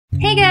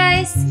Hey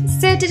guys!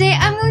 So today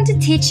I'm going to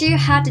teach you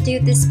how to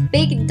do this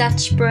big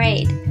Dutch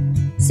braid.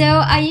 So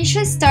I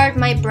usually start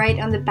my braid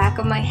on the back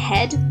of my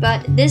head,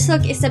 but this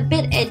look is a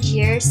bit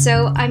edgier,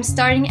 so I'm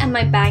starting at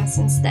my bangs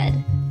instead.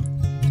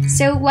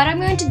 So what I'm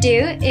going to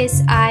do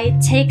is I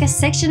take a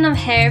section of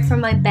hair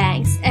from my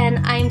bangs and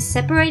I'm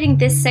separating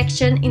this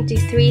section into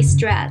 3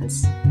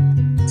 strands.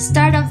 To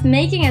start off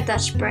making a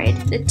Dutch braid,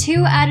 the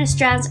 2 outer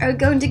strands are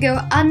going to go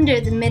under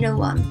the middle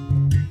one.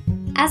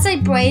 As I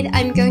braid,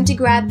 I'm going to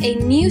grab a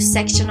new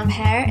section of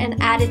hair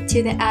and add it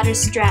to the outer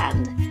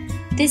strand.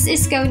 This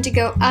is going to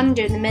go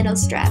under the middle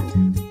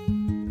strand.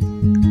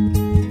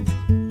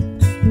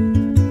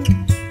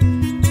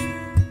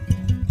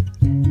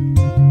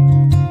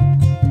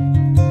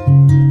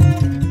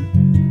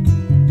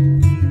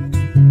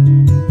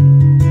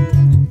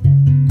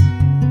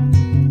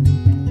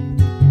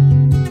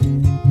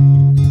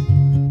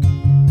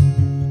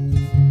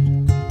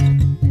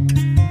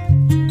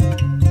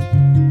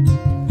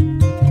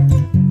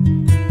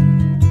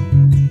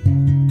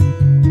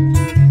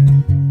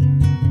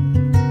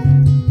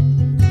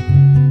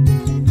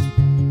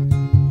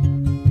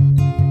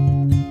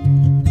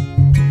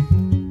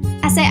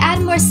 As I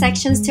add more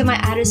sections to my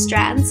outer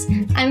strands,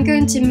 I'm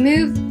going to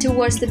move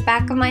towards the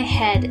back of my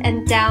head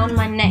and down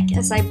my neck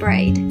as I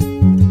braid.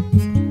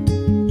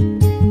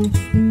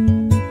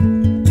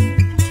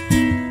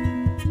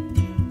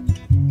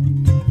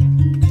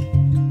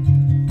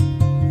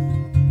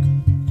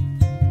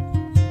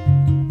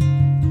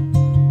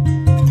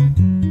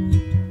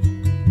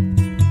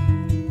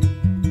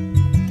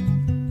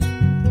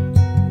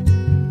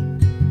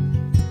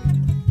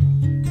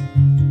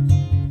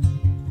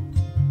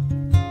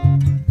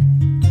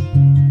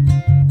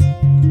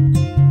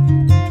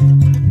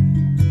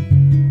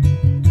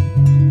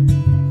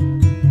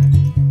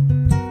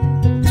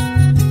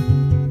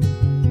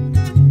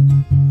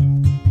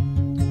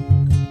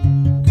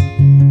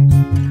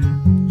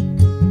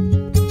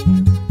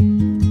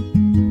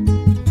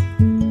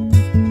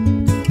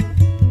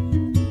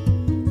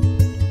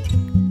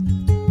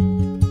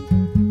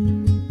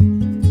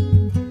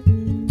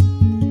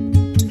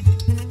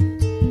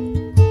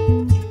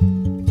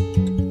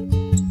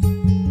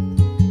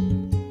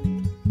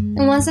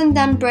 And once I'm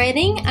done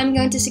braiding, I'm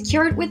going to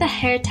secure it with a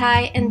hair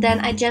tie and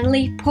then I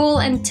gently pull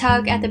and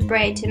tug at the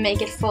braid to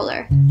make it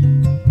fuller.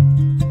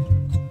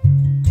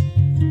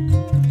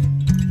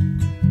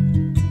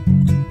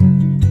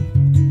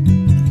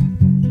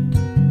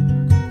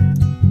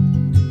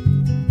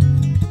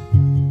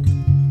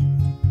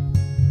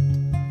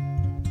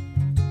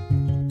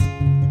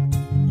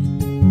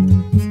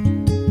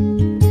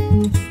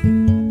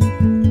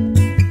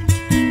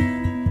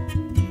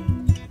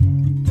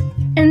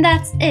 And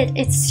that's it.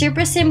 It's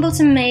super simple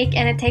to make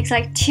and it takes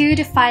like 2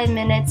 to 5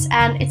 minutes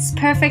and it's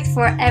perfect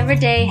for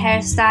everyday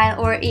hairstyle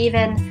or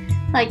even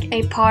like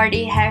a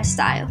party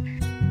hairstyle.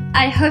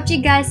 I hope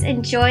you guys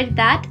enjoyed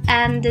that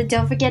and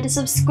don't forget to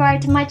subscribe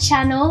to my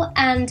channel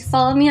and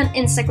follow me on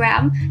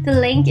Instagram. The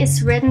link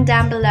is written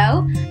down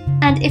below.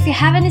 And if you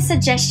have any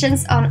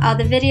suggestions on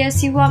other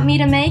videos you want me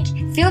to make,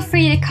 feel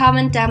free to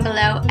comment down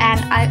below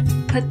and I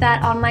put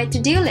that on my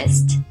to-do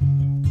list.